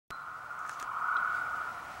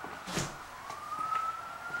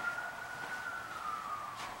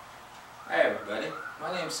everybody.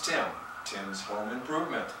 My name's Tim. Tim's Home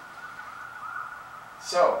Improvement.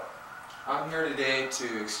 So, I'm here today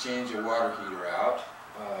to exchange a water heater out.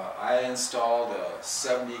 I installed a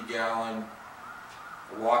 70-gallon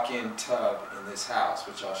walk-in tub in this house,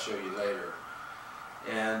 which I'll show you later.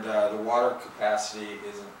 And the water capacity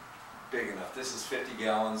isn't big enough. This is 50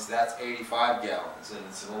 gallons, that's 85 gallons, and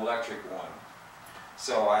it's an electric one.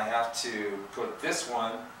 So I have to put this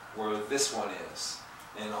one where this one is.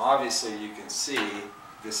 And obviously you can see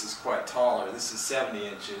this is quite taller. This is 70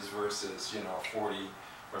 inches versus, 40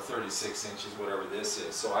 or 36 inches, whatever this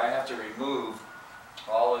is. So I have to remove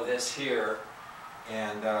all of this here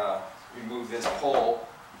and remove this pole,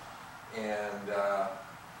 and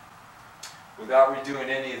without redoing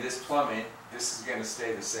any of this plumbing, this is going to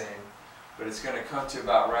stay the same. But it's going to come to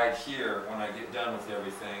about right here when I get done with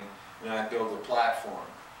everything and I build a platform.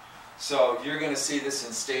 So you're going to see this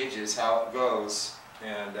in stages, how it goes,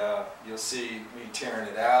 and you'll see me tearing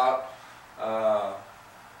it out,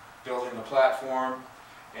 building the platform,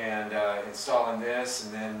 and installing this,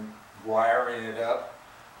 and then wiring it up,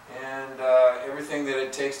 and everything that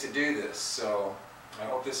it takes to do this. So I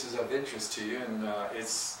hope this is of interest to you, and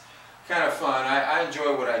it's kind of fun. I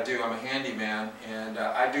enjoy what I do. I'm a handyman, and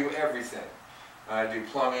I do everything. I do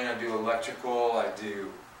plumbing, I do electrical, I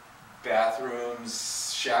do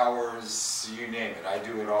bathrooms, showers, you name it. I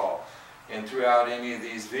do it all. And throughout any of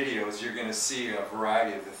these videos, you're going to see a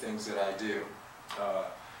variety of the things that I do.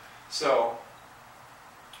 So,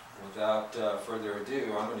 without further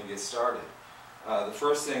ado, I'm going to get started. The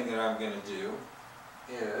first thing that I'm going to do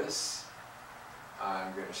is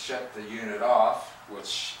I'm going to shut the unit off,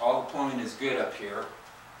 which all the plumbing is good up here.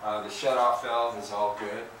 The shut-off valve is all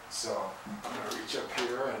good, so I'm going to reach up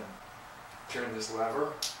here and turn this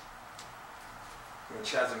lever,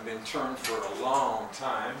 which hasn't been turned for a long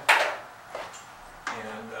time.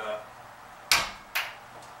 And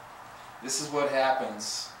this is what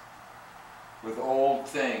happens with old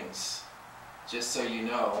things, just so you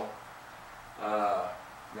know.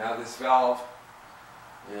 Now this valve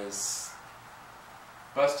is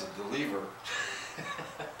busted, the lever.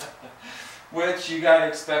 Which you gotta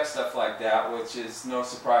expect stuff like that, which is no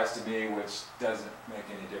surprise to me, which doesn't make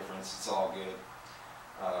any difference. It's all good.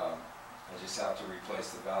 I just have to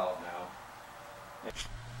replace the valve now.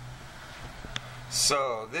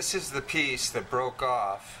 So this is the piece that broke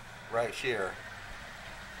off right here.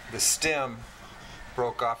 The stem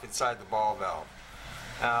broke off inside the ball valve.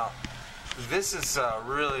 Now this is a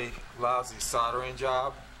really lousy soldering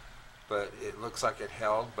job, but it looks like it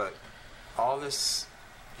held. But all this,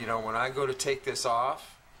 when I go to take this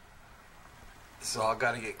off, it's all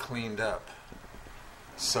got to get cleaned up.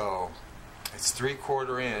 So it's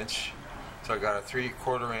 3/4 inch. So I got a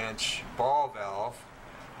 3/4 inch ball valve,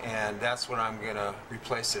 and that's what I'm going to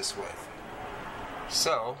replace this with.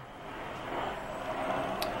 So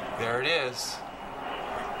there it is.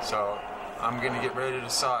 So I'm going to get ready to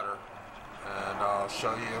solder, and I'll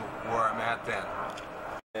show you where I'm at then.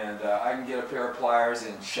 And I can get a pair of pliers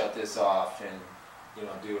and shut this off and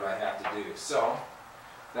do what I have to do. So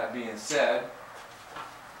that being said,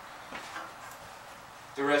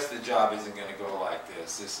 the rest of the job isn't going to go like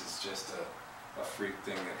this. This is just a freak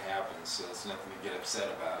thing that happens, so it's nothing to get upset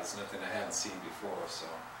about. It's nothing I haven't seen before. So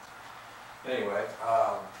anyway,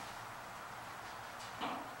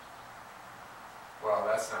 well,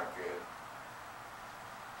 that's not good.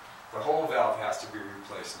 The whole valve has to be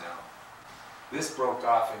replaced now. This broke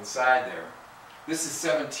off inside there. This is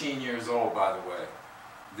 17 years old, by the way,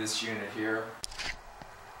 this unit here.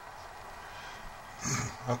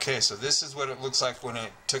 Okay, so this is what it looks like when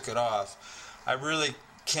I took it off. I really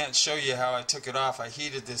can't show you how I took it off. I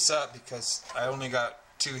heated this up because I only got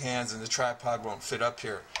 2 hands and the tripod won't fit up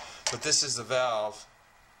here. But this is the valve,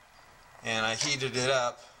 and I heated it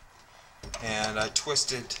up, and I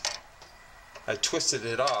twisted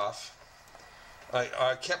it off.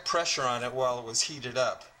 I kept pressure on it while it was heated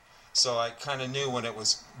up, so I kind of knew when it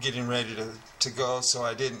was getting ready to go, so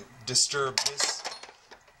I didn't disturb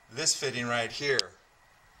this fitting right here.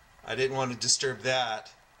 I didn't want to disturb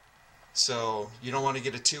that, so you don't want to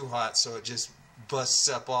get it too hot, so it just busts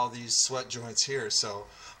up all these sweat joints here. So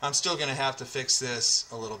I'm still going to have to fix this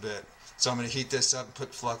a little bit. So I'm going to heat this up and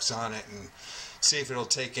put flux on it and see if it'll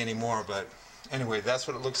take any more. But anyway, that's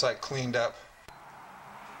what it looks like cleaned up.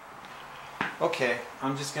 Okay,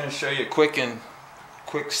 I'm just going to show you a quick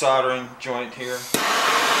soldering joint here.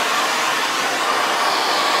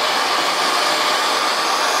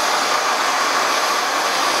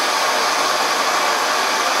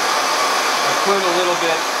 I put a little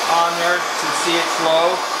bit on there to see it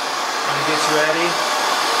flow when it gets ready.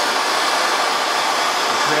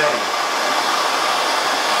 It's ready.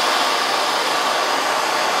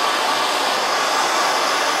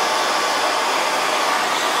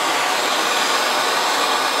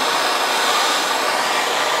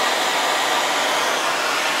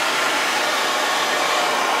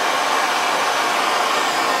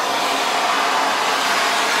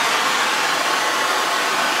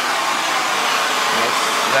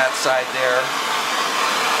 that side there.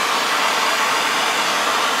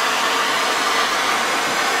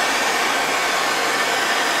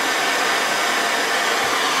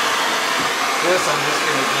 This I'm just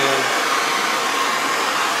going to do,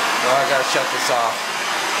 well, I got to shut this off.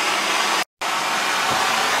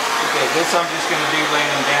 Okay, this I'm just going to do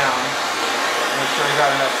laying down. Make sure you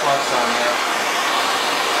got enough flux on there.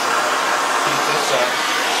 Keep this up.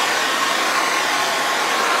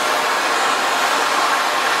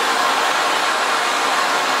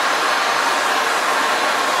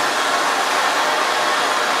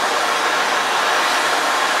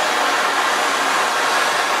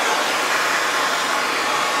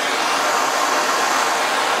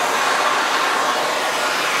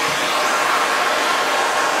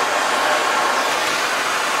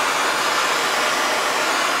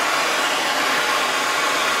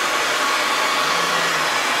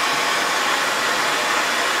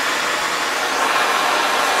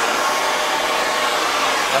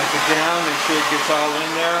 Wipe it down, make sure it gets all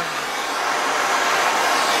in there.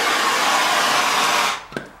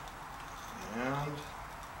 And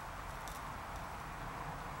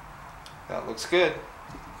that looks good.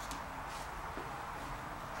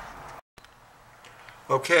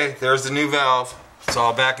 Okay, there's the new valve. It's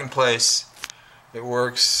all back in place. It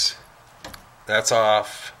works. That's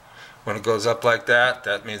off. When it goes up like that,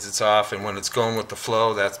 that means it's off, and when it's going with the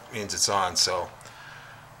flow, that means it's on. So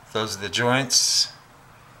those are the joints.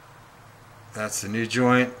 That's the new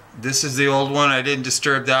joint. This is the old one. I didn't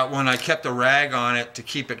disturb that one. I kept a rag on it to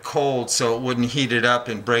keep it cold so it wouldn't heat it up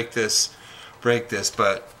and break this.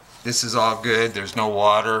 But this is all good. There's no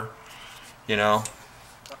water, you know.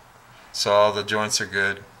 So all the joints are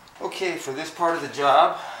good. Okay, for this part of the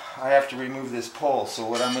job, I have to remove this pole. So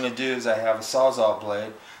what I'm going to do is I have a Sawzall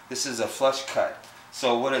blade. This is a flush cut.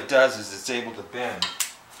 So what it does is it's able to bend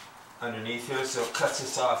underneath here, so it cuts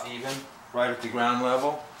this off even, right at the ground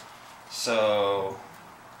level. So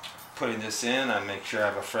putting this in, I make sure I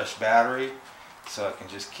have a fresh battery so I can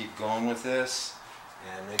just keep going with this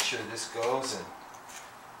and make sure this goes and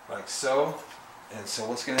like so. And so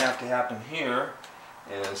what's going to happen here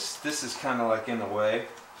is this is kind of like in the way.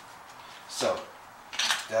 So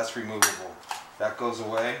that's removable. That goes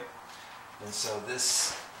away. And so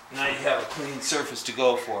this, now you have a clean surface to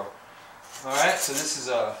go for. Alright, so this is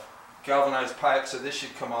a galvanized pipe, so this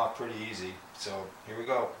should come off pretty easy. So here we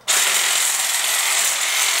go.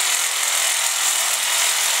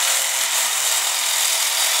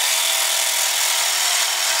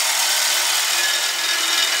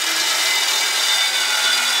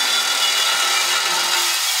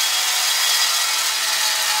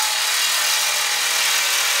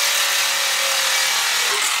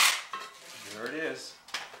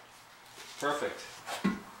 Perfect.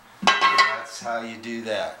 And that's how you do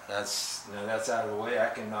that. Now that's out of the way. I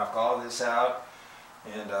can knock all this out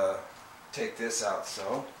and take this out.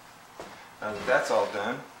 So now that that's all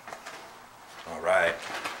done, all right.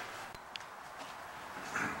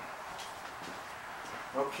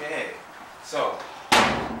 Okay, so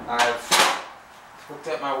I've hooked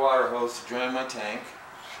up my water hose to drain my tank.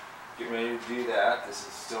 Getting ready to do that. This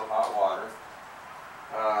is still hot water.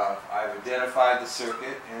 I've identified the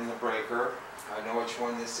circuit and the breaker. I know which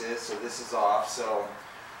one this is, so this is off, so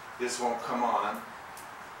this won't come on.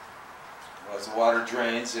 As the water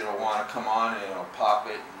drains, it'll want to come on and it'll pop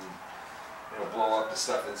it and it'll blow up the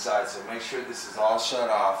stuff inside. So make sure this is all shut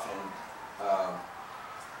off,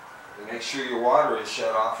 and make sure your water is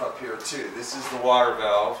shut off up here too. This is the water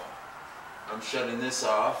valve. I'm shutting this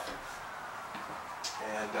off,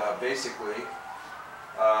 and basically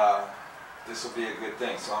this will be a good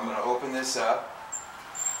thing. So I'm going to open this up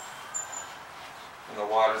and the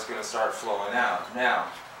water is going to start flowing out. Now,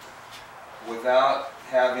 without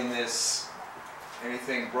having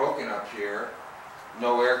anything broken up here,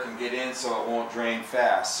 no air can get in, so it won't drain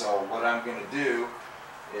fast. So what I'm going to do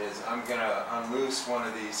is I'm going to unloose one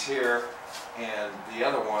of these here and the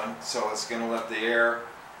other one, so it's going to let the air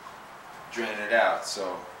drain it out.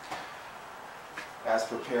 So as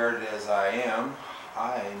prepared as I am,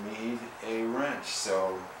 I need a wrench,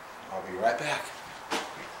 so I'll be right back.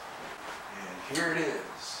 And here it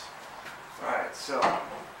is. Alright, so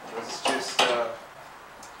let's just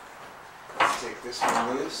let's take this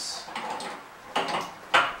one loose.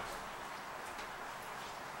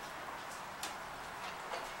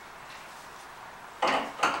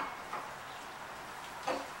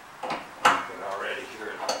 Already hear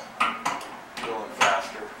it going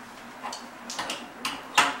faster.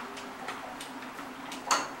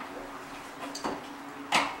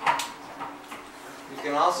 You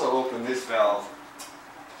can also open this valve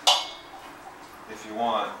if you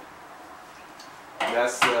want.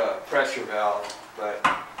 That's the pressure valve, but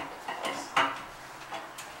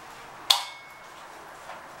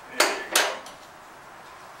there you go.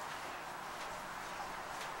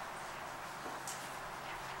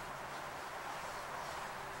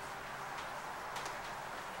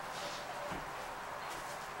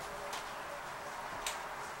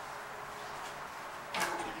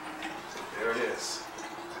 There it is.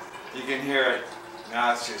 You can hear it.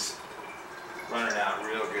 Now it's just running out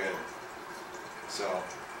real good. So,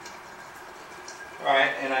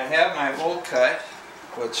 alright, and I have my hole cut,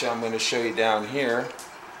 which I'm going to show you down here.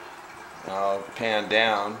 I'll pan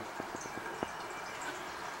down.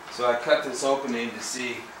 So I cut this opening to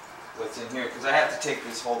see what's in here, because I have to take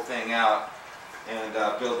this whole thing out and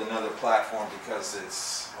build another platform because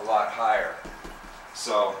it's a lot higher.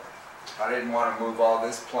 So I didn't want to move all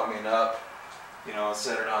this plumbing up, you know,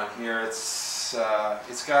 set it on here. It's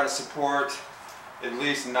got to support at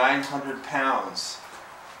least 900 pounds.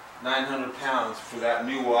 900 pounds for that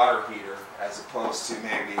new water heater, as opposed to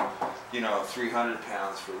maybe, you know, 300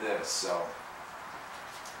 pounds for this. So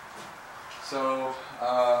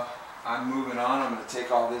I'm moving on. I'm going to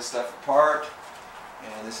take all this stuff apart,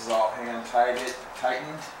 and this is all hand tightened,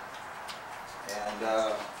 and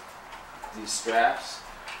these straps,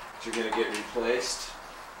 which are going to get replaced.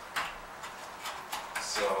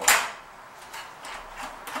 So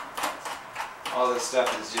all this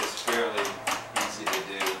stuff is just fairly easy to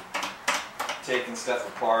do. Taking stuff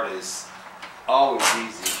apart is always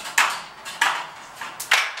easy.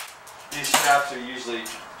 These straps are usually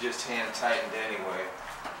just hand tightened anyway,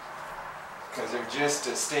 because they're just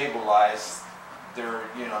to stabilize. They're,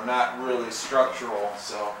 you know, not really structural.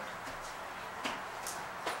 So,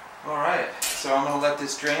 all right. So I'm going to let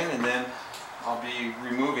this drain, and then I'll be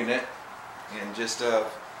removing it in just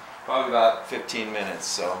probably about 15 minutes.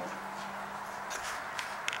 So.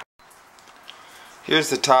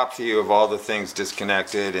 Here's the top view of all the things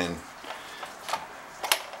disconnected, and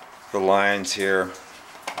the lines here,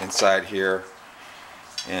 inside here,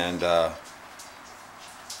 and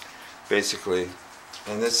basically,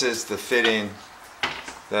 and this is the fitting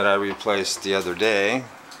that I replaced the other day,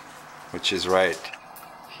 which is right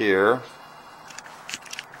here,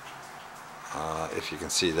 if you can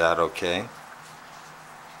see that okay.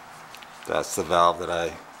 That's the valve that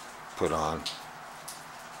I put on.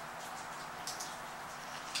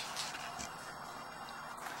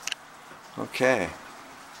 Okay.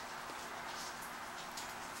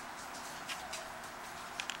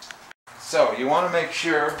 So you want to make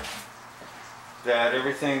sure that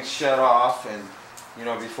everything's shut off, and you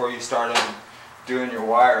know, before you start doing your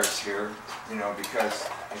wires here, you know, because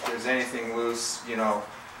if there's anything loose, you know,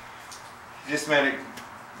 just make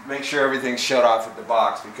sure everything's shut off at the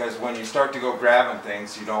box, because when you start to go grabbing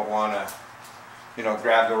things, you don't want to, you know,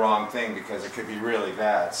 grab the wrong thing, because it could be really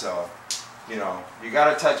bad. So, you know, you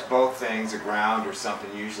got to touch both things, the ground or something,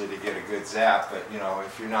 usually to get a good zap. But you know,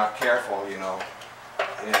 if you're not careful, you know,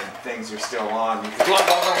 and things are still on, you can.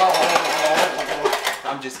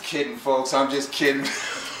 I'm just kidding, folks. I'm just kidding.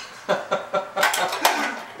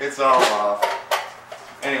 It's all off.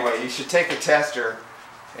 Anyway, you should take a tester,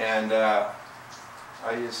 and I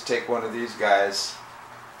just take one of these guys,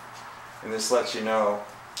 and this lets you know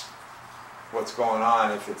what's going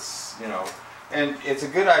on, if it's, you know. And it's a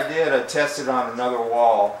good idea to test it on another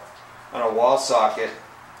wall, on a wall socket,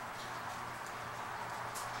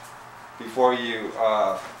 before you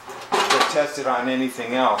test it on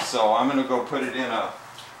anything else. So I'm going to go put it in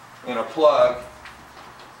a plug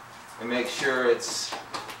and make sure it's,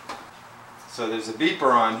 so there's a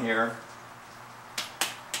beeper on here.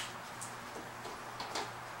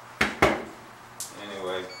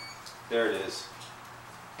 Anyway, there it is.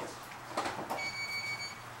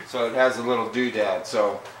 So it has a little doodad,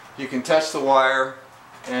 so you can touch the wire,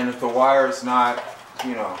 and if the wire is not,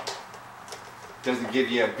 you know, doesn't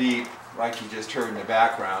give you a beep like you just heard in the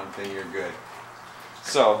background, then you're good.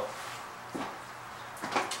 So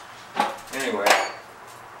anyway,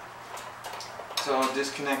 so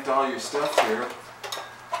disconnect all your stuff here.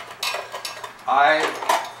 I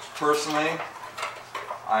personally,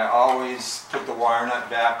 I always put the wire nut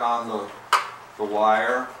back on the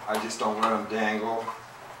wire. I just don't let them dangle,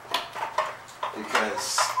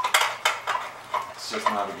 because it's just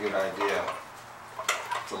not a good idea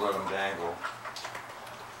to let them dangle.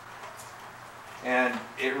 And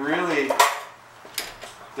it really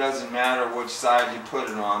doesn't matter which side you put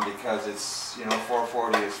it on, because it's, you know,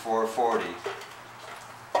 440 is 440,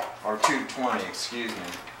 or 220, excuse me.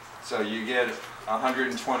 So you get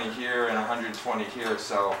 120 here and 120 here,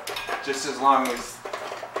 so just as long as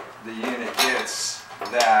the unit gets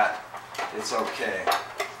that, it's okay.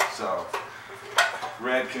 So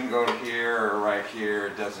red can go here or right here,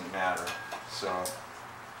 it doesn't matter. So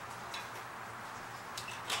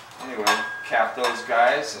anyway, cap those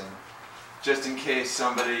guys, and just in case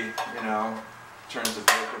somebody, you know, turns the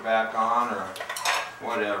breaker back on or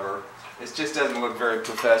whatever. It just doesn't look very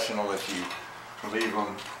professional if you leave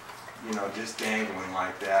them, you know, just dangling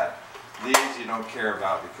like that. These you don't care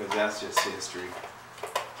about because that's just history.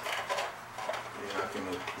 You're not going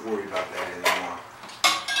to worry about that anymore.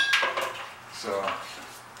 So,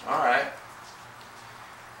 alright.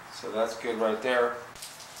 So that's good right there.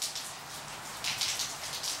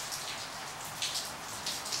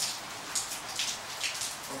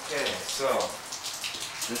 Okay, so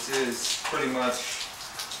this is pretty much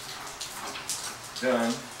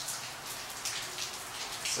done.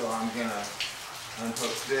 So I'm gonna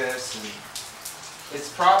unhook this, and it's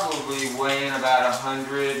probably weighing about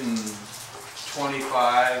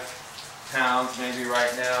 125 pounds maybe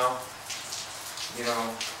right now, you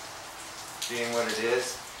know, being what it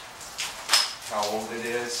is, how old it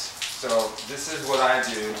is. So this is what I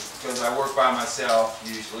do, because I work by myself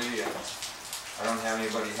usually, and I don't have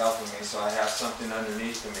anybody helping me, so I have something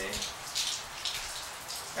underneath of me.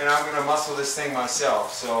 And I'm going to muscle this thing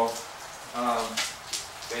myself. So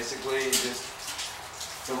basically, just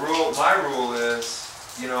my rule is,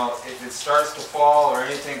 you know, if it starts to fall or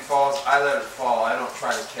anything falls, I let it fall. I don't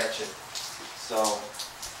try to catch it. So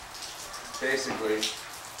basically,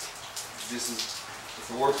 this is, if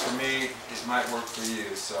it works for me, it might work for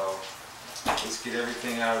you. So let's get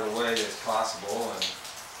everything out of the way as possible and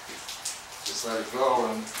just let it go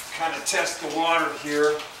and kind of test the water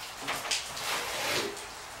here.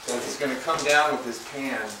 Because it's going to come down with this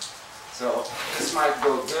pan. So this might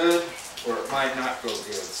go good or it might not go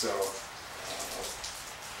good. So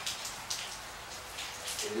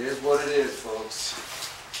it is what it is, folks.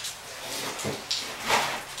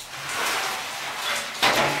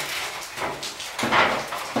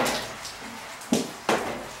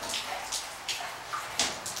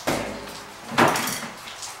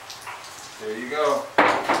 There you go.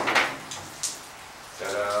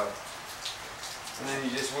 Ta-da. And then you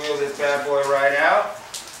just wheel this bad boy right out,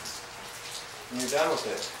 and you're done with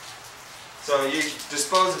it. So you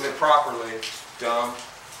dispose of it properly, dump,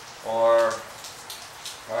 or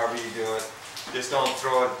however you do it. Just don't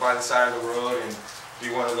throw it by the side of the road and be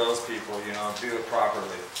one of those people, you know, do it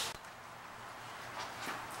properly.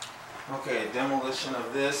 Okay, demolition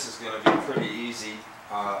of this is going to be pretty easy.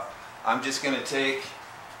 I'm just going to take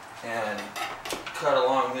and cut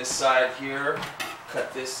along this side here,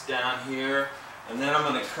 cut this down here, and then I'm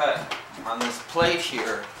going to cut on this plate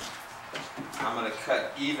here. I'm going to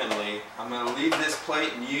cut evenly. I'm going to leave this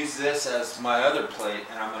plate and use this as my other plate,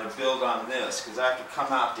 and I'm going to build on this because I have to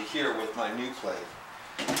come out to here with my new plate.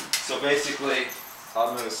 So basically,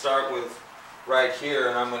 I'm going to start with right here,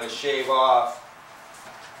 and I'm going to shave off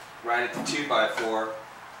right at the 2x4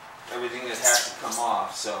 everything that has to come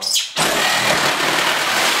off. So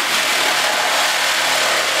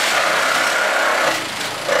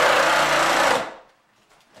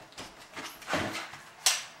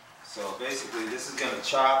basically this is going to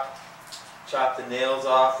chop the nails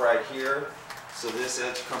off right here so this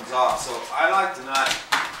edge comes off. So I like to not,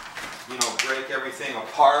 you know, break everything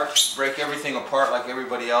apart like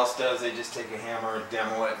everybody else does. They just take a hammer and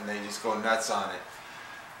demo it and they just go nuts on it.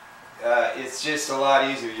 It's just a lot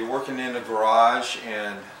easier. You're working in a garage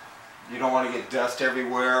and you don't want to get dust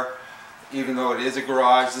everywhere. Even though it is a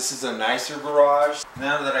garage, this is a nicer garage.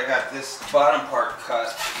 Now that I got this bottom part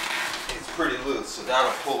cut, it's pretty loose, so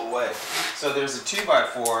that'll pull away. So there's a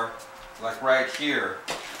 2x4, like right here,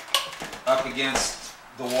 up against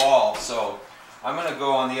the wall. So I'm going to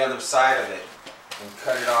go on the other side of it and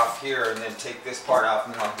cut it off here and then take this part off,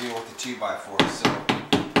 and then I'll deal with the 2x4.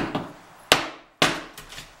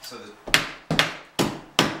 So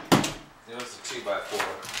there's the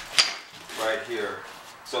 2x4 right here.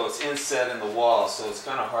 So it's inset in the wall, so it's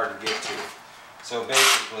kind of hard to get to. So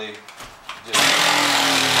basically, just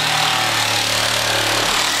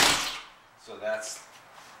so that's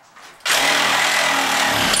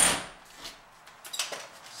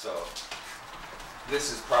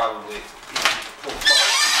this is probably easy to pull apart.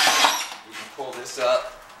 You can pull this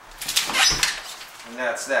up, and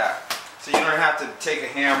that's that. So you don't have to take a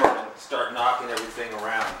hammer and start knocking everything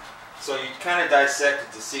around. So you kind of dissect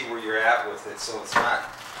it to see where you're at with it, so it's not,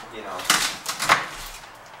 you know,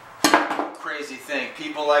 crazy thing.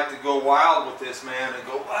 People like to go wild with this, man, and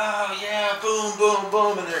go, wow, yeah, boom, boom,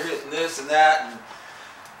 boom, and they're hitting this and that and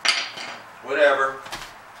whatever.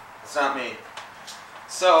 It's not me.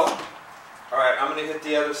 So, alright, I'm going to hit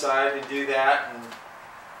the other side and do that and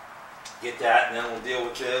get that, and then we'll deal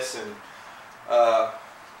with this. And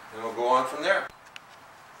then we'll go on from there.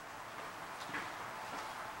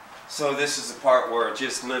 So this is the part where it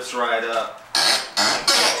just lifts right up.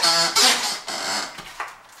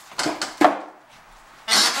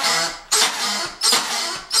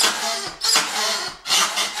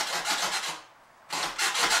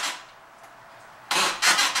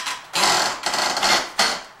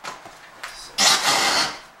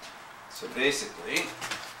 So basically,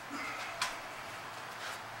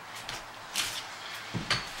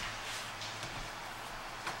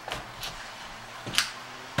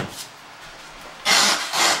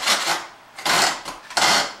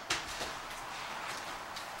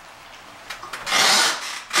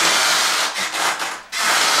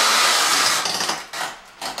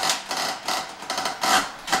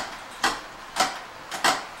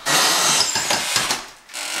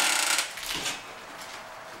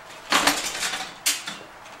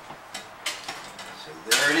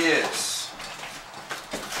 there it is.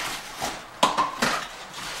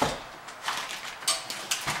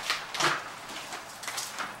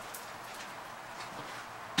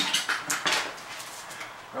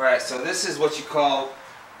 Alright, so this is what you call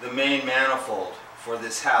the main manifold for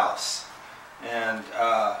this house. And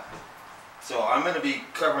so I'm going to be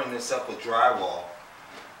covering this up with drywall,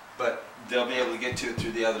 but they'll be able to get to it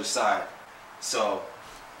through the other side. So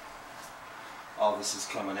all this is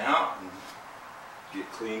coming out and get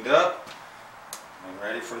cleaned up and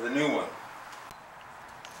ready for the new one.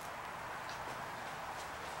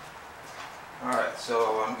 Alright,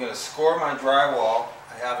 so I'm going to score my drywall.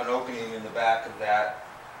 I have an opening in the back of that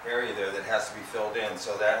area there that has to be filled in.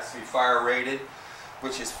 So that has to be fire rated,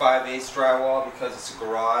 which is 5/8 drywall because it's a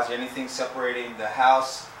garage. Anything separating the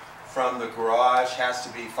house from the garage has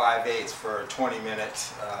to be 5/8 for a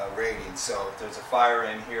 20-minute rating. So if there's a fire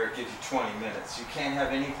in here, it gives you 20 minutes. You can't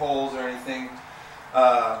have any holes or anything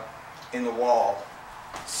in the wall.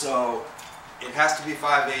 So it has to be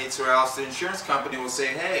 5/8 or else the insurance company will say,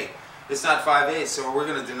 hey, it's not 5/8, so we're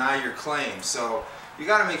going to deny your claim. So you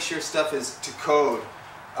got to make sure stuff is to code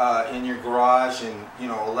in your garage and, you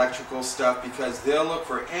know, electrical stuff, because they'll look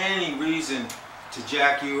for any reason to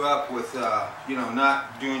jack you up with you know,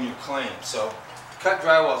 not doing your claim. So cut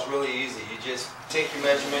drywall is really easy. You just take your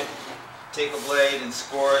measurement, take a blade and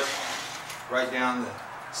score it right down the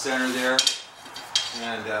center there,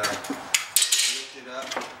 and lift it up.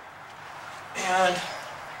 And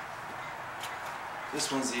this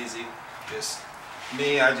one's easy. Just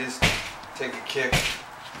me, I just take a kick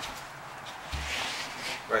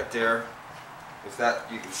right there, if that,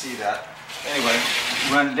 you can see that. Anyway,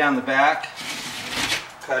 run it down the back,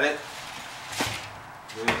 cut it,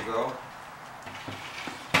 there you go.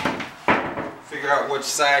 Figure out which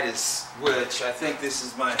side is which. I think this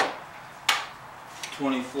is my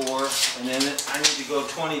 24, and then I need to go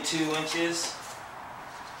 22 inches.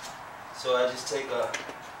 So I just take a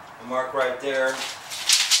mark right there,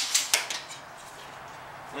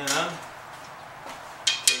 and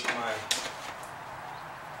take my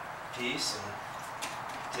piece and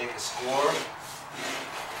take a score.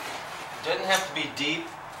 It doesn't have to be deep,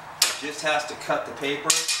 it just has to cut the paper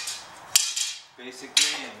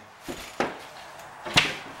basically. And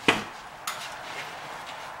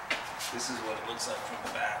this is what it looks like from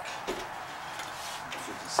the back, if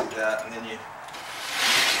you can see that. And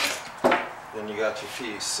then you got your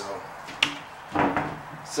piece.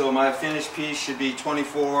 So my finished piece should be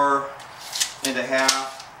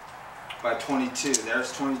 24.5 by 22.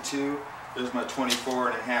 There's 22, there's my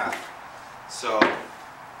 24.5. So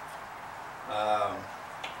I'm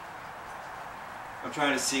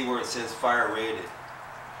trying to see where it says fire rated.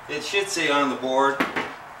 It should say on the board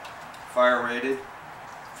fire rated,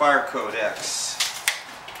 fire code X.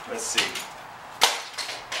 Let's see,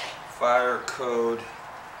 fire code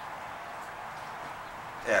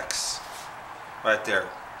X right there,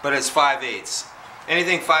 but it's 5/8.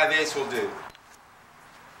 Anything 5/8 will do.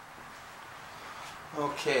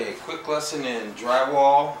 Okay, quick lesson in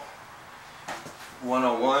drywall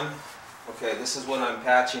 101. Okay, this is what I'm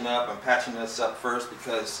patching up. I'm patching this up first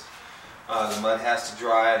because the mud has to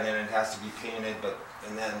dry and then it has to be painted,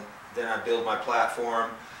 and then I build my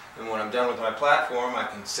platform, and when I'm done with my platform I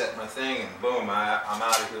can set my thing and boom, I'm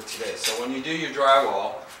out of here today. So when you do your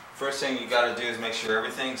drywall, first thing you got to do is make sure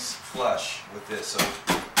everything's flush with this. So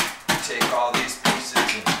take all these pieces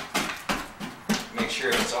and make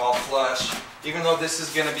sure it's all flush. Even though this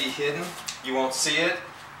is going to be hidden, you won't see it,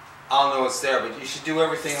 I'll know it's there, but you should do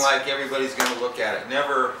everything like everybody's going to look at it.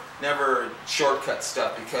 Never shortcut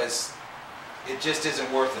stuff, because it just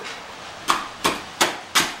isn't worth it.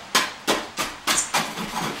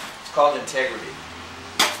 It's called integrity.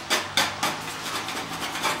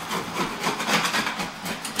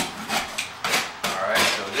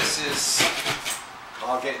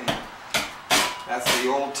 I'll get in. That's the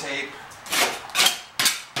old tape.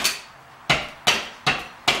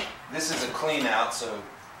 This is a clean out, so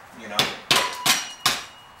you know.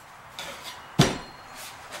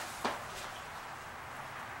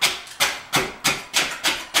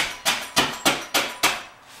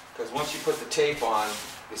 Because once you put the tape on,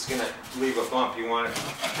 it's going to leave a bump. You want it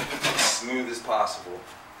as smooth as possible.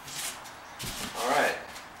 Alright.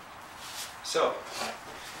 So,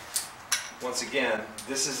 once again,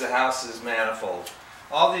 this is the house's manifold.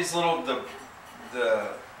 All these little, the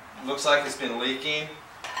looks like it's been leaking.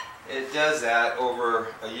 It does that over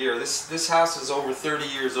a year. This house is over 30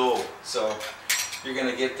 years old, so you're going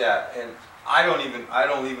to get that. And I don't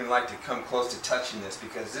even like to come close to touching this,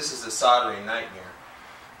 because this is a soldering nightmare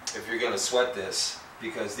if you're going to sweat this,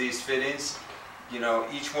 because these fittings, you know,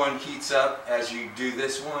 each one heats up as you do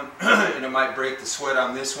this one, and it might break the sweat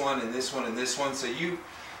on this one and this one and this one. So you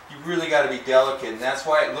really got to be delicate, and that's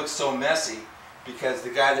why it looks so messy, because the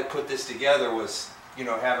guy that put this together was, you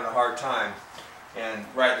know, having a hard time, and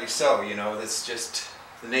rightly so. You know, that's just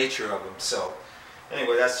the nature of them. So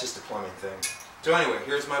anyway, that's just a plumbing thing. So anyway,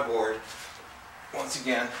 here's my board. Once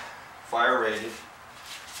again, fire rated,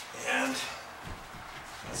 and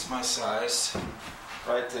that's my size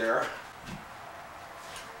right there.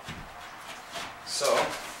 So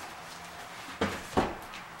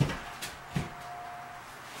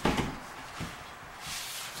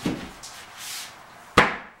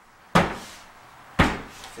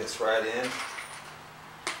fits right in.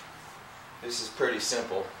 This is pretty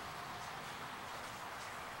simple.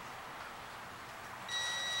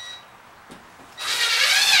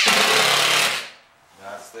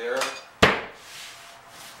 That's there.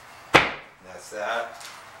 That's that.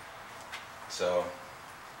 So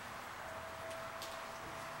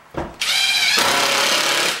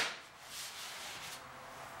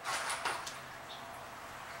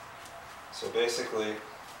basically,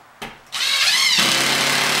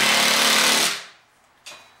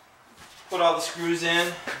 put all the screws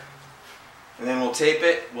in, and then we'll tape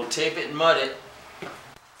it. We'll tape it and mud it.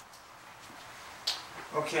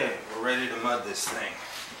 Okay, we're ready to mud this thing.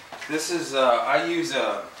 This is, I use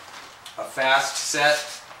a fast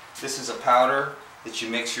set. This is a powder that you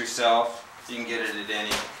mix yourself. You can get it at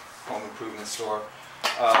any home improvement store.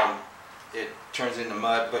 It turns into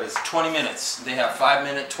mud, but it's 20 minutes. They have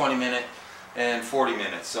 5-minute, 20-minute, and 40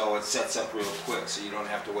 minutes. So it sets up real quick, so you don't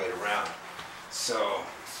have to wait around. So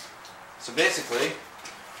basically,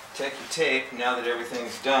 take your tape, now that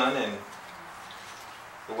everything's done and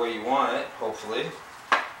the way you want it, hopefully.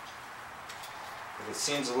 If it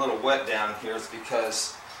seems a little wet down here, it's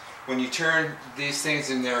because when you turn these things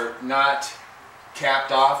and they're not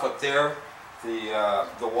capped off up there, the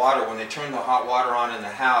water, when they turn the hot water on in the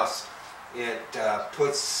house, it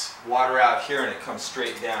puts water out here and it comes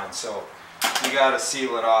straight down. So you got to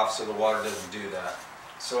seal it off so the water doesn't do that.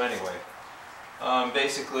 So anyway,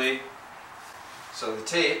 basically, so the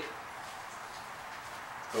tape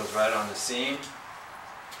goes right on the seam.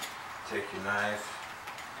 Take your knife.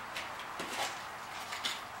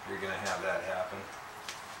 You're going to have that happen.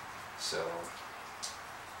 So,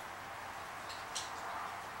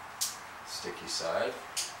 sticky side.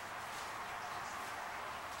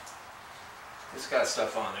 It's got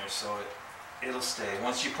stuff on there, so it'll stay.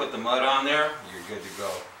 Once you put the mud on there, you're good to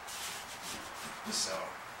go. So,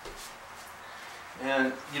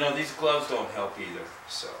 and you know, these gloves don't help either.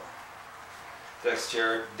 So,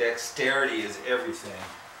 dexterity is everything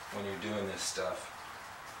when you're doing this stuff.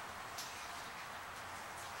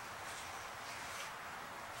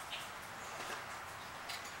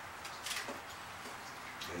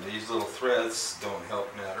 And these little threads don't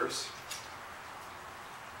help matters.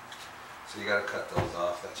 So you gotta cut those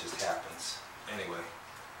off, that just happens. Anyway.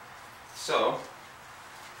 So,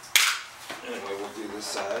 anyway, we'll do this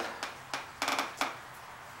side.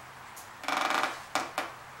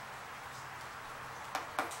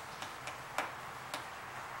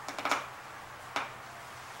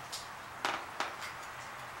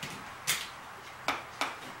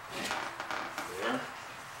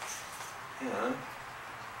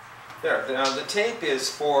 There. Now the tape is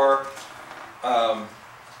for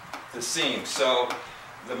the seam, so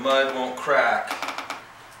the mud won't crack,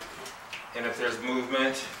 and if there's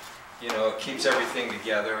movement, you know, it keeps everything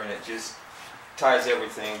together, and it just ties it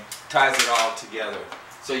all together.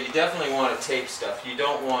 So you definitely want to tape stuff. You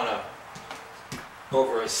don't want to,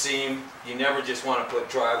 over a seam, you never just want to put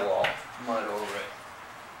drywall mud over it,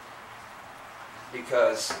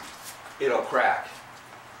 because it'll crack.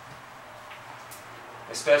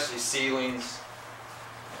 Especially ceilings,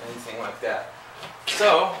 anything like that.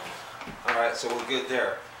 So, alright, so we're good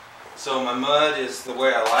there. So my mud is the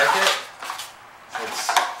way I like it. It's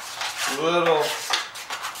a little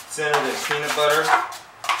thinner than peanut butter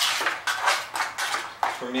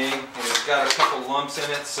for me, and it's got a couple lumps in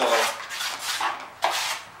it, so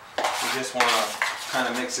you just want to kind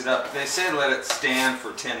of mix it up. They say let it stand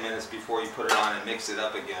for 10 minutes before you put it on and mix it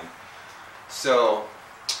up again. So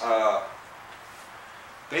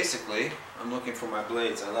basically, I'm looking for my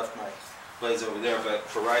blades. I left my blades over there, but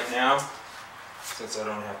for right now, since I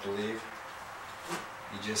don't have to leave,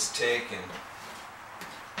 you just take and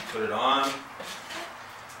put it on.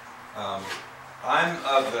 I'm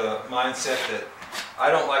of the mindset that I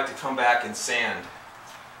don't like to come back and sand.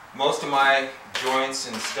 Most of my joints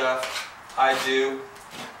and stuff I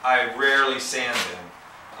rarely sand them.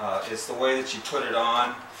 It's the way that you put it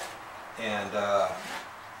on, and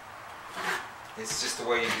it's just the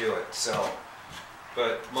way you do it. So,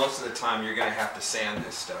 but most of the time you're going to have to sand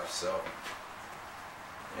this stuff. So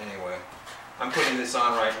anyway, I'm putting this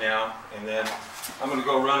on right now, and then I'm going to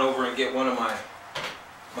go run over and get one of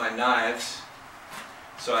my knives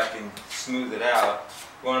so I can smooth it out.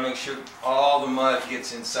 You want to make sure all the mud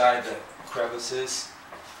gets inside the crevices.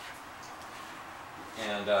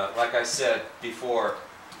 And like I said before,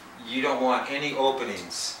 you don't want any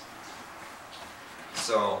openings.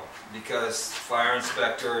 So, because fire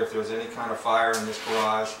inspector, if there's any kind of fire in this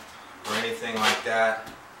garage or anything like that,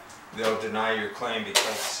 they'll deny your claim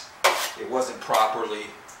because it wasn't properly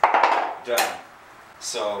done.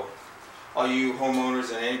 So, all you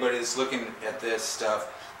homeowners and anybody that's looking at this stuff,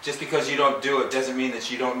 just because you don't do it doesn't mean that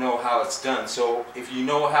you don't know how it's done. So if you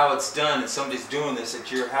know how it's done and somebody's doing this at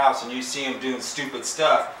your house and you see them doing stupid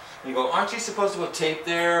stuff, and you go, aren't you supposed to put tape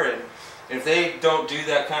there? And if they don't do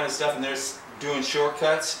that kind of stuff and they're doing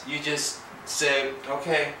shortcuts, you just say,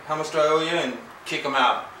 okay, how much do I owe you? And kick them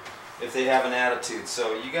out if they have an attitude.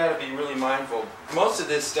 So you got to be really mindful. Most of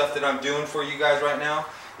this stuff that I'm doing for you guys right now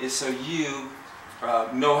is so you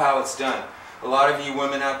know how it's done. A lot of you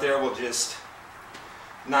women out there will just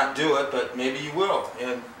not do it, but maybe you will,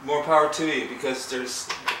 and more power to you, because there's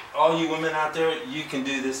all you women out there, you can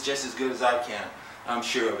do this just as good as I can. I'm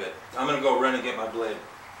sure of it. I'm going to go run and get my blade.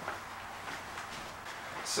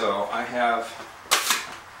 So I have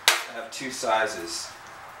two sizes.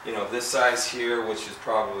 You know, this size here, which is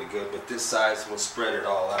probably good, but this size will spread it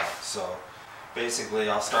all out. So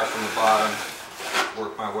basically I'll start from the bottom,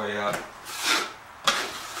 work my way up,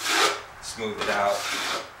 smooth it out,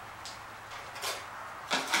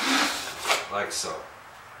 like so.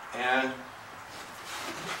 And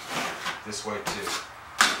this way too.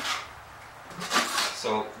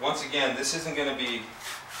 So once again, this isn't going to be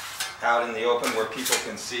out in the open where people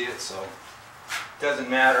can see it, so it doesn't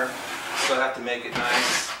matter. You still have to make it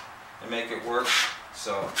nice and make it work.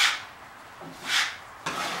 So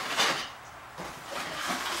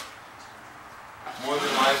more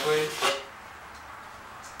than likely,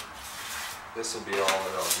 this will be all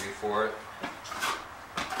that I'll do for it.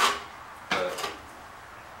 But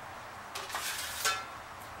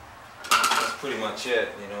that's pretty much it,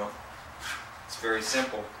 you know. It's very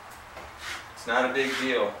simple. It's not a big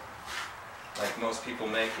deal like most people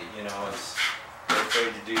make it, you know. They're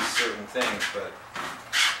afraid to do certain things, but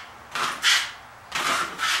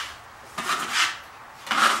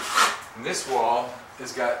and this wall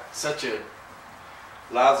has got such a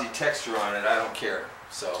lousy texture on it, I don't care.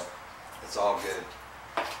 So it's all good.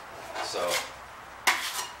 So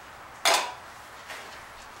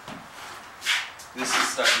this is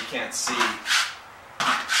stuff you can't see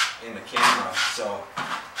in the camera, so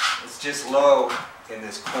it's just low in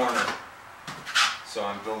this corner, so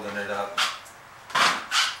I'm building it up.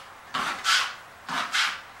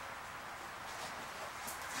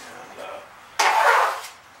 And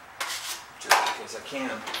just because I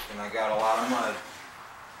can, and I got a lot of mud.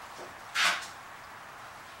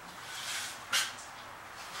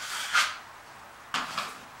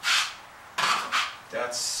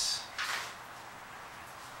 That's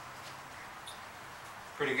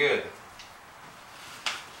pretty good.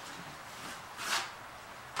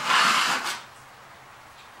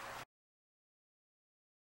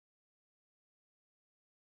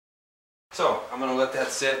 So I'm going to let that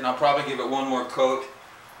sit, and I'll probably give it one more coat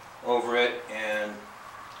over it and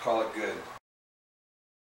call it good.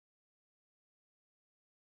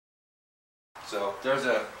 So there's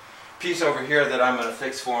a piece over here that I'm going to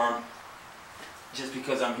fix for him, just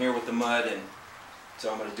because I'm here with the mud, and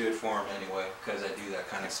so I'm going to do it for him anyway, because I do that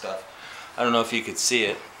kind of stuff. I don't know if you could see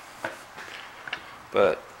it,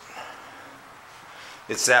 but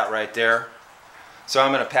it's that right there. So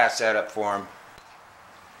I'm going to patch that up for him.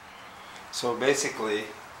 So basically,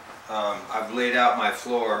 I've laid out my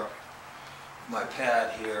floor, my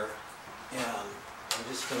pad here, And I'm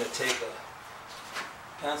just going to take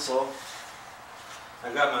a pencil.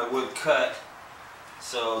 I got my wood cut,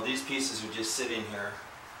 so these pieces are just sitting here,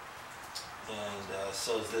 and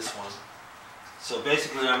so is this one. So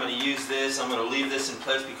basically I'm going to use this, I'm going to leave this in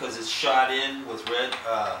place because it's shot in with red,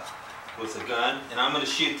 with a gun, and I'm going to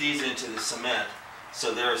shoot these into the cement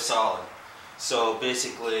so they're solid. So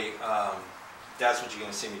basically that's what you're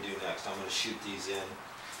going to see me do next. I'm going to shoot these in,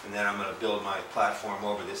 and then I'm going to build my platform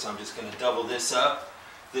over this. I'm just going to double this up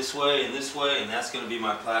this way, and that's going to be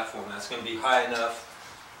my platform. That's going to be high enough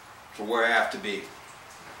for where I have to be.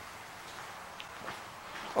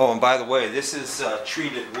 Oh, and by the way, this is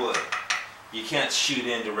treated wood. You can't shoot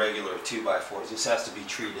into regular 2x4s. This has to be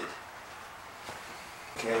treated.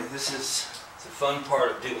 Okay, this is the fun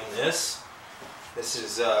part of doing this. This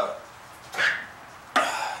is a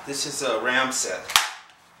ram set,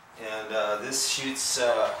 and this shoots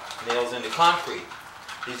nails into concrete.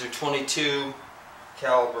 These are 22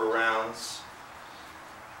 caliber rounds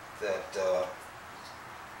that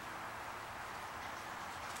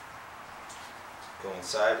go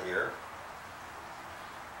inside here.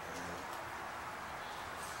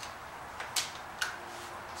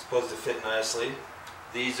 It's supposed to fit nicely.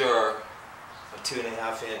 These are a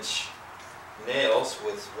 2.5-inch nails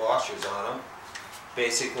with washers on them.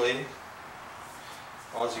 Basically,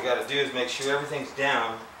 all you got to do is make sure everything's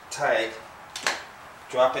down tight,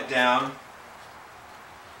 drop it down,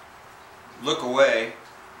 look away,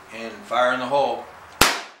 and fire in the hole,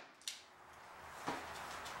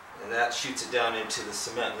 and that shoots it down into the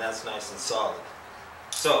cement, and that's nice and solid.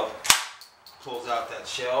 So, pulls out that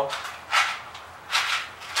shell,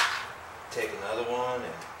 take another one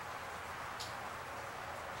and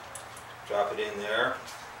drop it in there.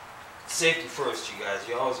 Safety first, you guys.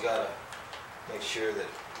 You always gotta make sure that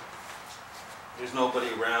there's nobody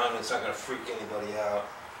around. It's not gonna freak anybody out.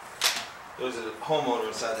 There's a homeowner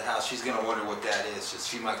inside the house. She's gonna wonder what that is.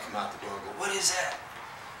 She might come out the door and go, "What is that?"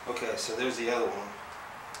 Okay, so there's the other one.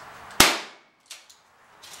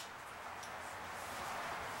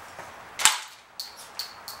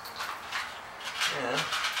 And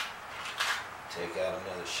take out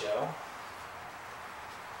another shell.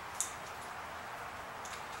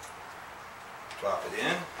 Drop it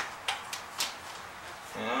in,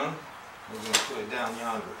 and we're going to put it down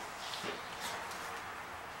yonder.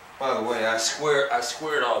 By the way, I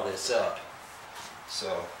squared all this up,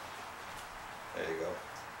 so there you go.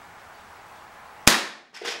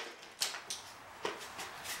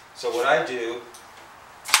 So what I do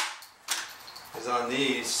is on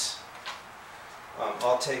these,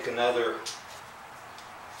 I'll take another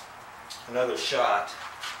shot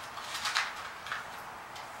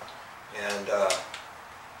and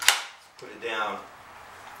put it down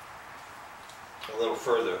a little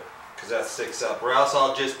further because that sticks up, or else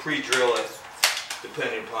I'll just pre-drill it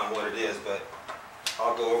depending upon what it is, but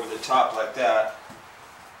I'll go over the top like that,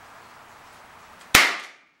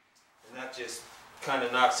 and that just kind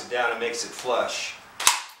of knocks it down and makes it flush.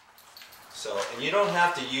 So, and you don't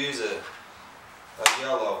have to use a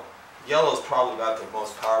yellow. Yellow is probably about the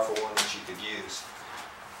most powerful one that you could use,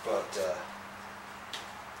 but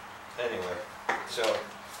anyway, so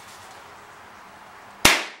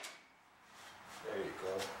there you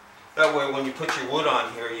go. That way when you put your wood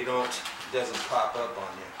on here, it doesn't pop up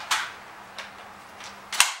on you.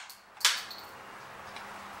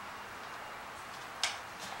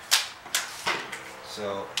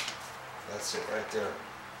 So that's it right there.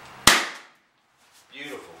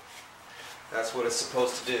 Beautiful. That's what it's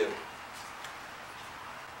supposed to do.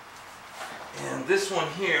 And this one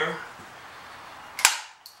here,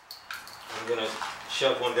 I'm going to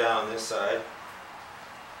shove one down on this side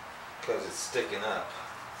because it's sticking up.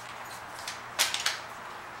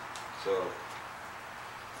 So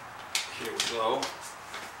here we go.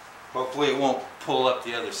 Hopefully it won't pull up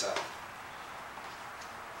the other side.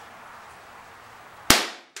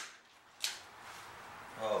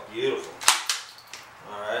 Oh, beautiful.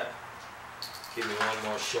 Alright. Give me one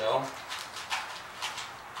more shell.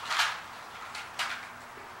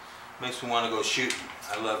 Makes me want to go shooting.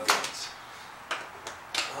 I love guns.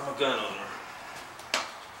 I'm a gun owner.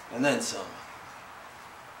 And then some.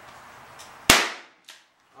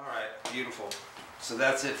 Alright, beautiful. So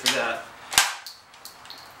that's it for that.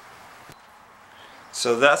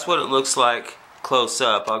 So that's what it looks like close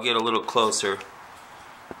up. I'll get a little closer.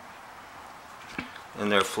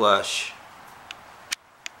 And they're flush.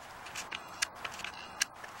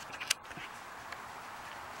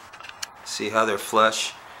 See how they're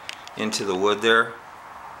flush into the wood there?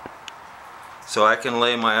 So I can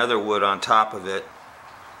lay my other wood on top of it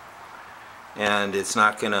and it's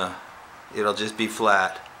not gonna, it'll just be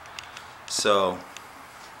flat. So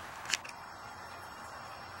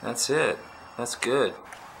that's it. That's good.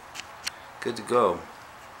 Good to go.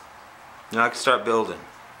 Now I can start building.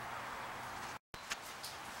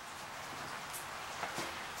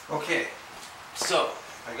 Okay, so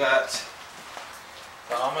I got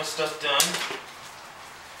all my stuff done.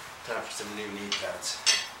 Time for some new knee pads.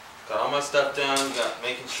 Got all my stuff done, got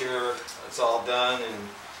making sure it's all done and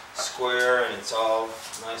square, and it's all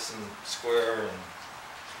nice and square, and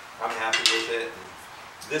I'm happy with it.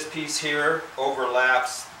 And this piece here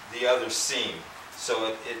overlaps the other seam, so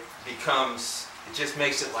it becomes, it just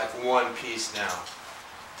makes it like one piece now.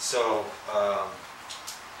 So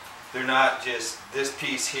they're not just, this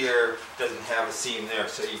piece here doesn't have a seam there,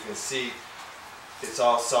 so you can see it's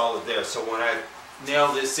all solid there. So when I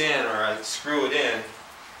nail this in, or I screw it in,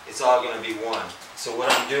 it's all going to be one. So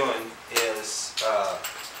what I'm doing is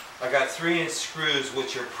I got 3-inch screws,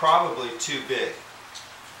 which are probably too big.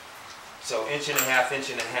 So 1.5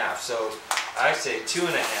 inches. So I say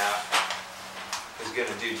 2.5 is going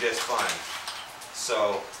to do just fine.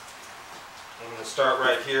 So I'm going to start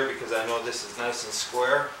right here because I know this is nice and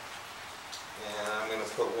square. And I'm going to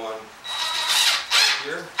put one right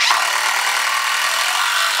here.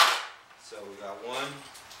 So we got 1,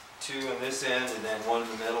 2 on this end, and then 1 in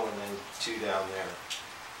the middle, and then 2 down there.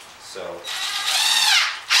 So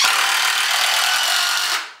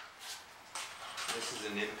this is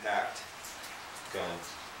an impact gun.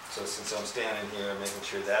 So since I'm standing here, I'm making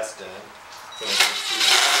sure that's done. So I'm going to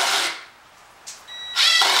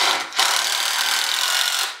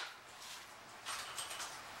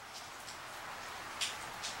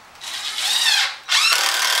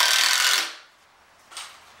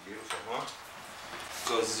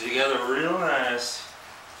goes together real nice.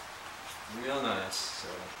 Real nice. So.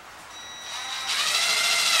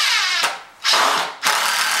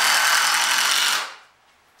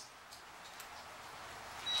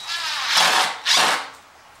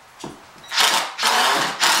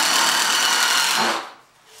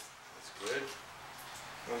 That's good.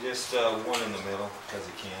 And just one in the middle because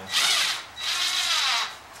it can.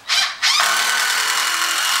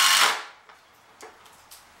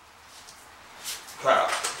 Wow,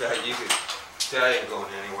 that ain't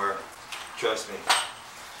going anywhere. Trust me.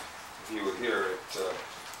 If you were here,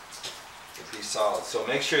 it'd be solid. So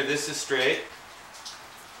make sure this is straight,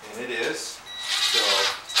 and it is. So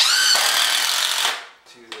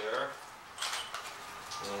 2 there,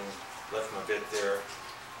 and left my bit there.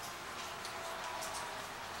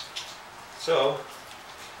 So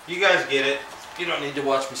you guys get it. You don't need to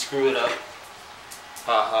watch me screw it up.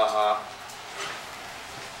 Ha ha ha.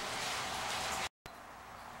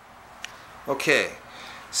 Okay,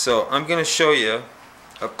 so I'm going to show you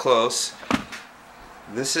up close.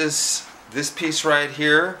 This piece right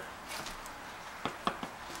here,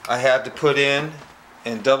 I had to put in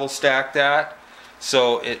and double stack that,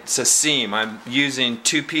 so it's a seam. I'm using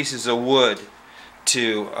 2 pieces of wood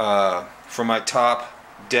for my top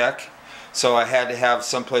deck, so I had to have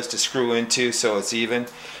some place to screw into so it's even.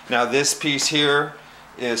 Now this piece here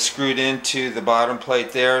is screwed into the bottom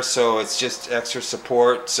plate there, so it's just extra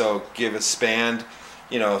support, so give a span,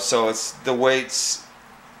 you know, so it's the weight's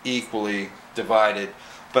equally divided,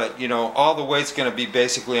 but you know, all the weight's going to be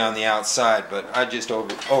basically on the outside, but I just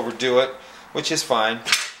overdo it, which is fine.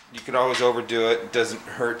 You can always overdo it. It doesn't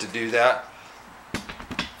hurt to do that,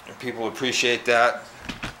 and people appreciate that.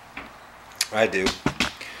 I do.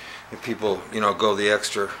 If people, you know, go the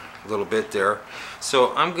extra little bit there.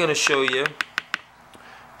 So I'm going to show you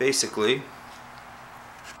basically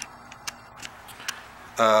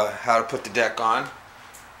how to put the deck on,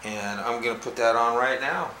 and I'm going to put that on right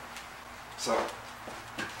now. So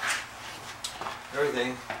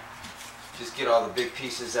everything, just get all the big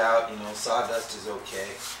pieces out. You know, sawdust is okay.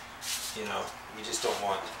 You know, you just don't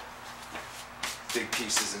want big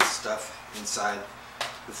pieces and stuff inside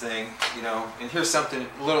the thing. You know, and here's something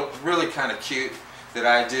really kind of cute that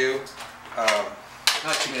I do.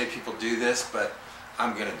 Not too many people do this, but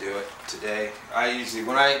I'm gonna do it today. I usually,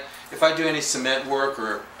 if I do any cement work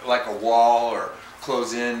or like a wall or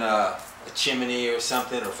close in a chimney or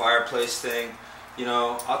something or fireplace thing, you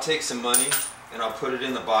know, I'll take some money and I'll put it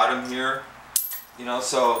in the bottom here. You know,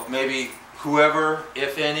 so maybe whoever,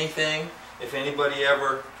 if anybody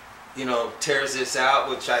ever, you know, tears this out,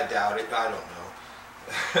 which I doubt it. I don't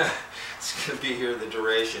know. It's gonna be here the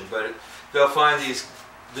duration, but they'll find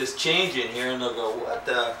this change in here and they'll go, what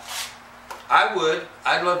the?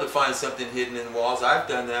 I'd love to find something hidden in the walls. I've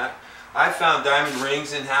done that. I found diamond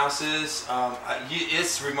rings in houses.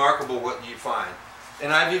 It's remarkable what you find.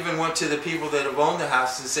 And I've even went to the people that have owned the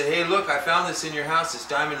house and said, hey, look, I found this in your house, this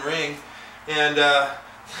diamond ring. And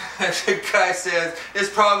The guy says, it's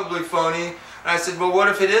probably phony. And I said, well, what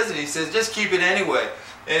if it isn't? He says, just keep it anyway.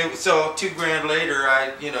 And so $2,000 later,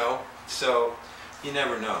 so you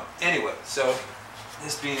never know. Anyway, so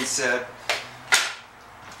this being said,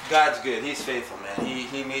 God's good. He's faithful, man.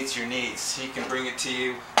 He meets your needs. He can bring it to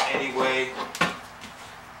you any way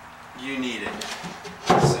you need it.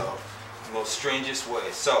 So, the most strangest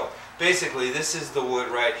way. So, basically, this is the wood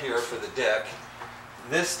right here for the deck.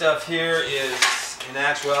 This stuff here is, in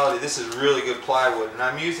actuality, this is really good plywood. And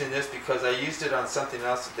I'm using this because I used it on something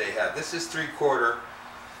else that they had. This is 3/4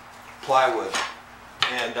 plywood.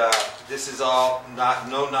 And this is all,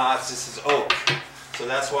 no knots, this is oak. So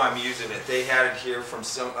that's why I'm using it. They had it here from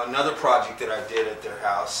another project that I did at their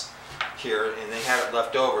house here, and they had it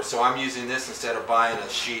left over. So I'm using this instead of buying a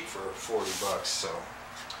sheet for 40 bucks. So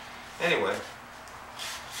anyway,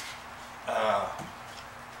 I'm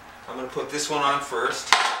going to put this one on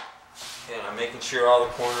first, and I'm making sure all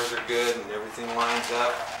the corners are good and everything lines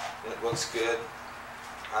up. It looks good.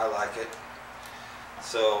 I like it.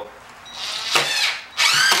 So,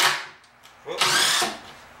 whoops,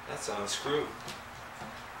 that's unscrewed.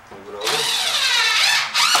 Move it over.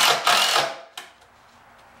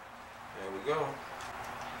 There we go.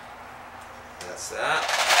 That's that.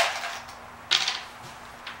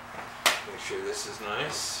 Make sure this is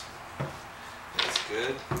nice. That's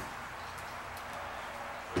good.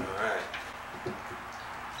 Alright.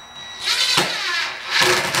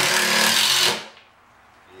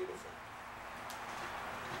 Beautiful.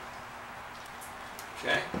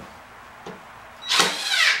 Okay.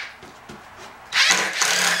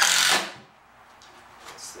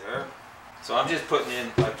 So I'm just putting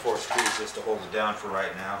in like 4 screws just to hold it down for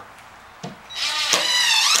right now.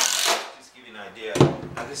 Just give you an idea.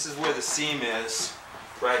 Now this is where the seam is,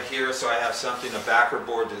 right here, so I have something, a backer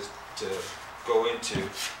board to go into.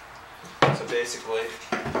 So basically,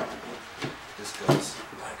 this goes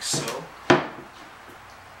like so.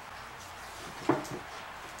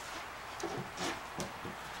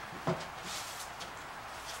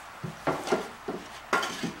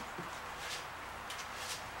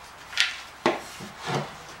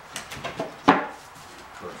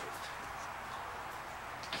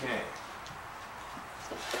 Okay.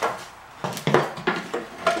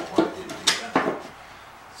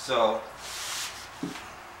 So,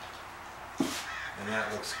 and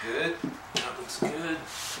that looks good. That looks good.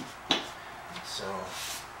 So,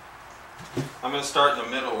 I'm going to start in the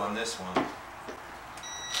middle on this one.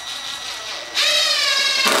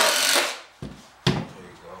 There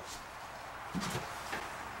you go.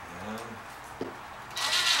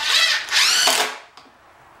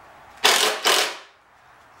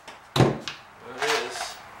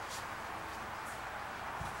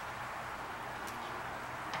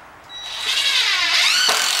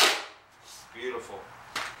 Beautiful.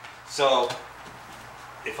 So,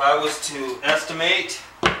 if I was to estimate,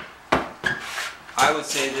 I would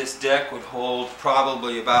say this deck would hold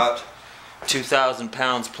probably about 2,000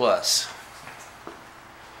 pounds plus.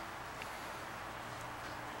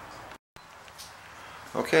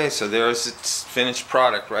 Okay, so there's its finished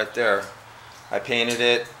product right there. I painted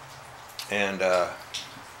it, and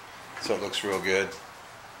so it looks real good,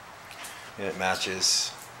 and it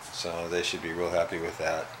matches, so they should be real happy with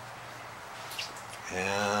that.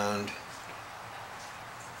 And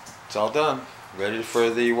it's all done. Ready for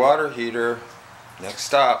the water heater. Next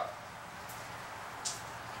stop.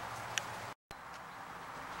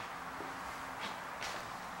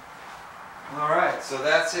 Alright, so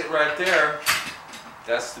that's it right there.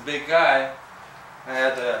 That's the big guy. I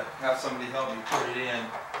had to have somebody help me put it in.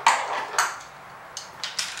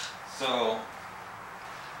 So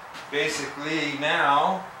basically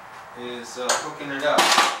now is hooking it up.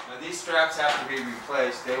 Now these straps have to be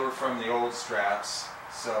replaced. They were from the old straps.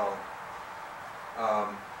 So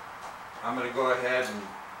I'm going to go ahead and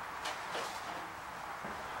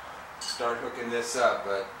start hooking this up,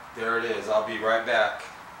 but there it is. I'll be right back.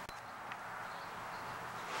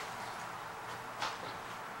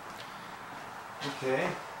 Okay,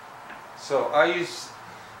 so I use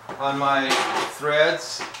on my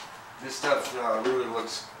threads, this stuff really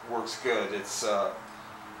works good. It's a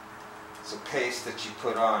paste that you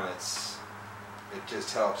put on. It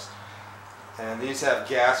just helps. And these have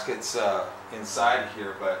gaskets inside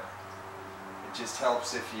here, but it just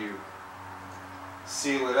helps if you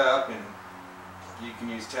seal it up, and you can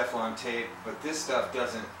use Teflon tape, but this stuff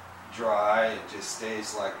doesn't dry. It just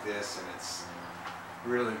stays like this, and it's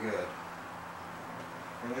really good.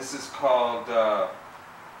 And this is called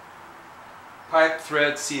pipe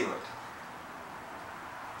thread sealant.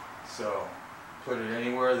 So put it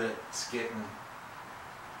anywhere that's getting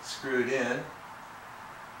screwed in.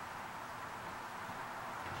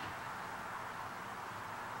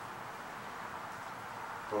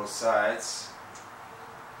 both sides.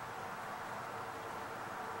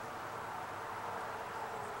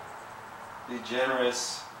 Be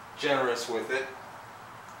generous with it.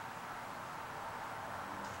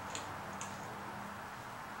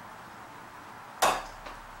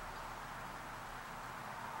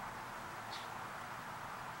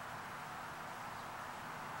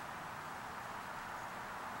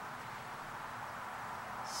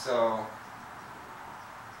 So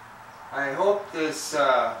I hope this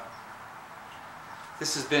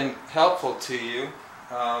has been helpful to you.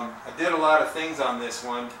 I did a lot of things on this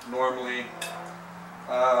one. Normally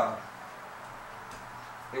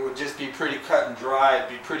it would just be pretty cut and dry. It'd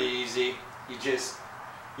be pretty easy. You just,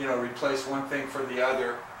 replace one thing for the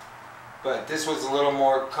other. But this was a little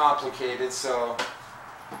more complicated, so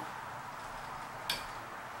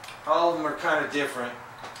all of them are kind of different.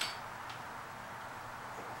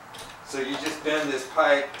 So you just bend this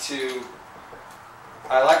pipe to,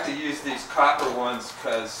 I like to use these copper ones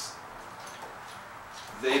because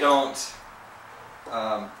they don't,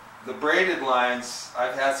 the braided lines,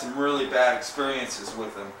 I've had some really bad experiences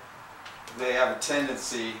with them. They have a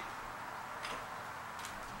tendency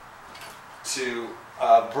to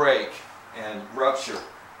break and rupture.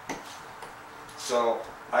 So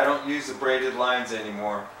I don't use the braided lines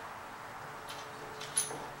anymore.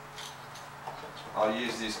 I'll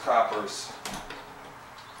use these coppers.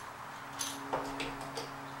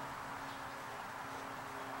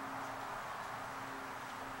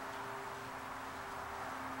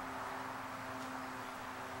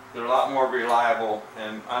 They're a lot more reliable,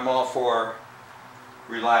 and I'm all for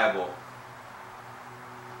reliable.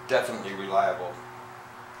 Definitely reliable.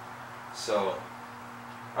 So,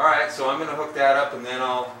 alright, so I'm going to hook that up and then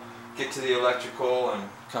I'll get to the electrical and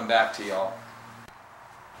come back to y'all.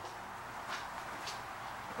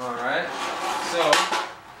 Alright, so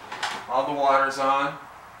all the water's on.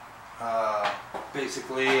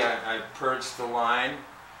 Basically I purged the line.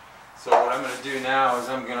 So what I'm going to do now is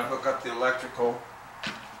I'm going to hook up the electrical.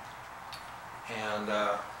 And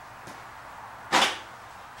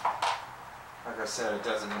like I said, it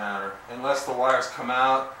doesn't matter. Unless the wires come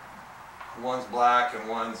out, one's black and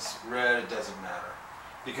one's red, it doesn't matter.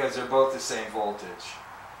 Because they're both the same voltage.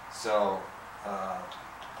 So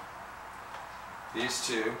these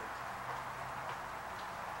two.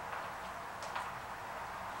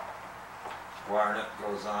 Wire nut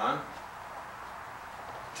goes on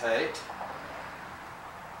tight,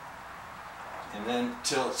 and then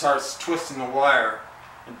till it starts twisting the wire,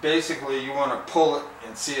 and basically you want to pull it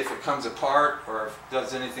and see if it comes apart or if it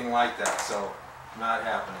does anything like that. So not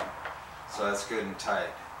happening. So that's good and tight.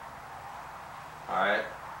 Alright.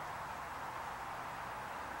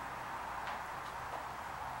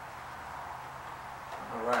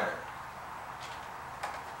 Alright.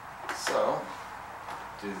 So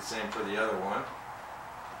do the same for the other one.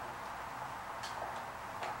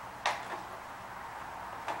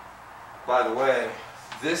 By the way,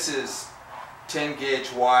 this is 10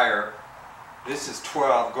 gauge wire. This is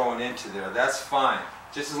 12 going into there. That's fine.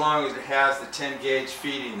 Just as long as it has the 10 gauge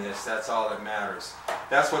feeding this, that's all that matters.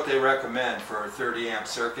 That's what they recommend for a 30 amp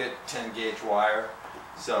circuit, 10 gauge wire.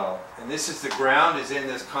 So, and this is the ground is in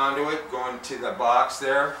this conduit going to the box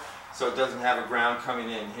there. So it doesn't have a ground coming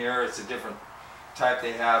in here. It's a different type.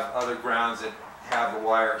 They have other grounds that have the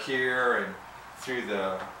wire here and through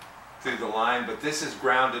the line, but this is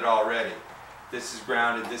grounded already. This is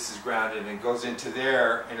grounded, and it goes into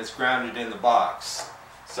there, and it's grounded in the box.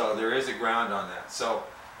 So there is a ground on that. So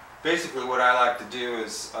basically what I like to do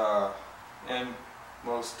is, and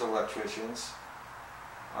most electricians,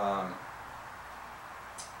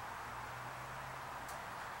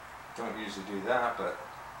 don't usually do that, but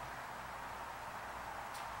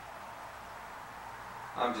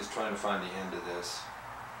I'm just trying to find the end of this.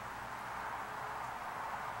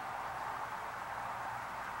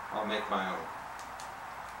 I'll make my own.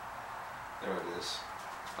 There it is.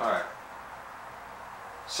 Alright.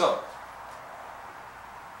 So,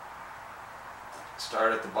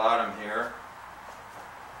 start at the bottom here.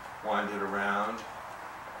 Wind it around.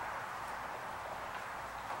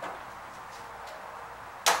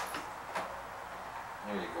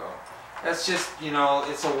 There you go. That's just,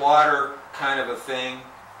 it's a water kind of a thing.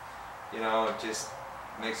 It just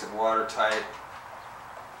makes it watertight.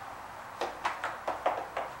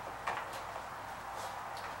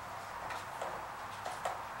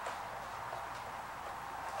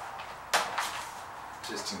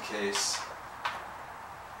 Just in case.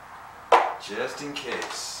 Just in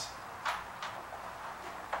case.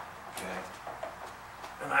 Okay.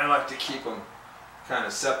 And I like to keep them kind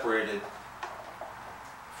of separated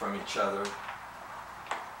from each other.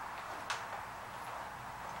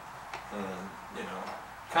 and you know,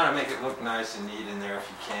 kind of make it look nice and neat in there if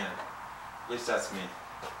you can. At least that's me.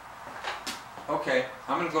 Okay,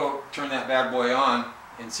 I'm gonna go turn that bad boy on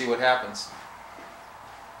and see what happens.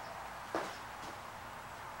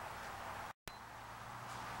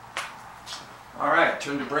 Alright,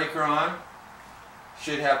 turn the breaker on.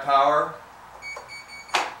 Should have power.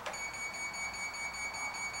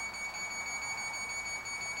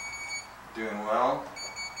 Doing well.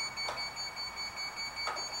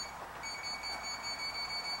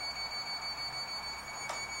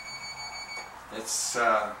 It's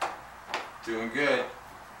doing good.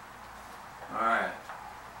 Alright.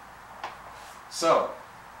 So,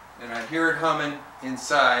 and I hear it humming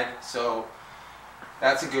inside, so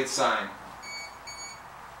that's a good sign.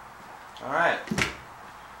 Alright.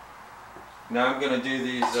 Now I'm going to do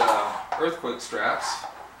these earthquake straps,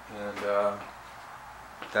 and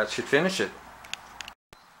that should finish it.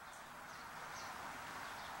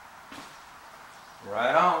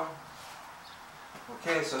 Right on.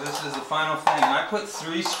 Okay, so this is the final thing. I put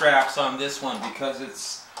 3 straps on this one because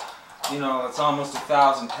it's, you know, it's almost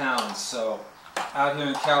 1,000 pounds. So out here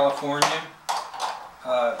in California,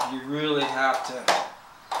 you really have to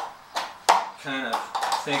kind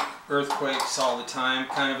of think earthquakes all the time,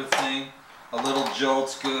 kind of a thing. A little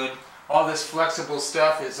jolt's good. All this flexible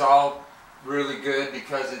stuff is all really good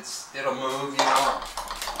because it'll move, you know,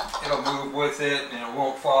 it'll move with it and it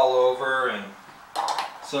won't fall over, and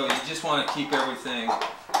so you just want to keep everything,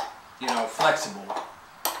 you know, flexible.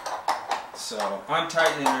 So I'm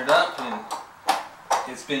tightening it up, and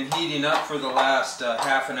it's been heating up for the last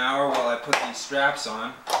half an hour while I put these straps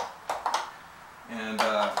on. And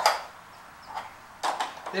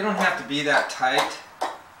they don't have to be that tight,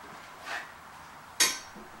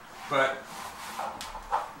 but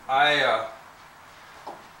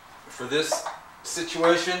for this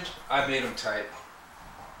situation, I made them tight.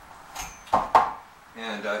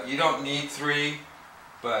 And you don't need 3,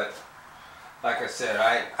 but like I said,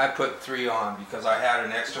 I put 3 on because I had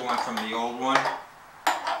an extra one from the old one.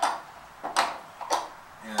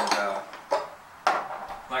 And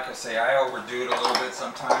like I say, I overdo it a little bit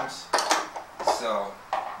sometimes, so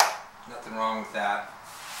nothing wrong with that.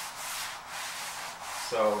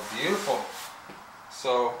 So beautiful.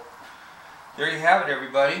 So there you have it,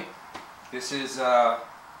 everybody. This is an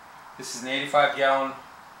 85-gallon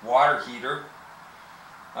water heater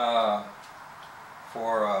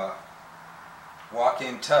for a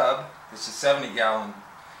walk-in tub. This is a 70-gallon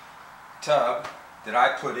tub that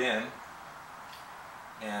I put in,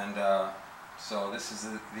 and so this is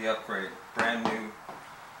the upgrade. Brand new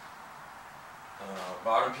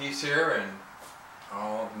bottom piece here and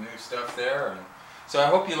all new stuff there. And so I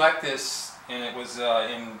hope you like this and it was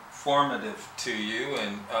informative to you.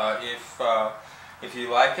 And if you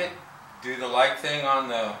like it, do the like thing on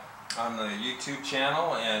the YouTube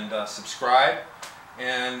channel and subscribe.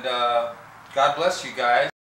 And God bless you guys.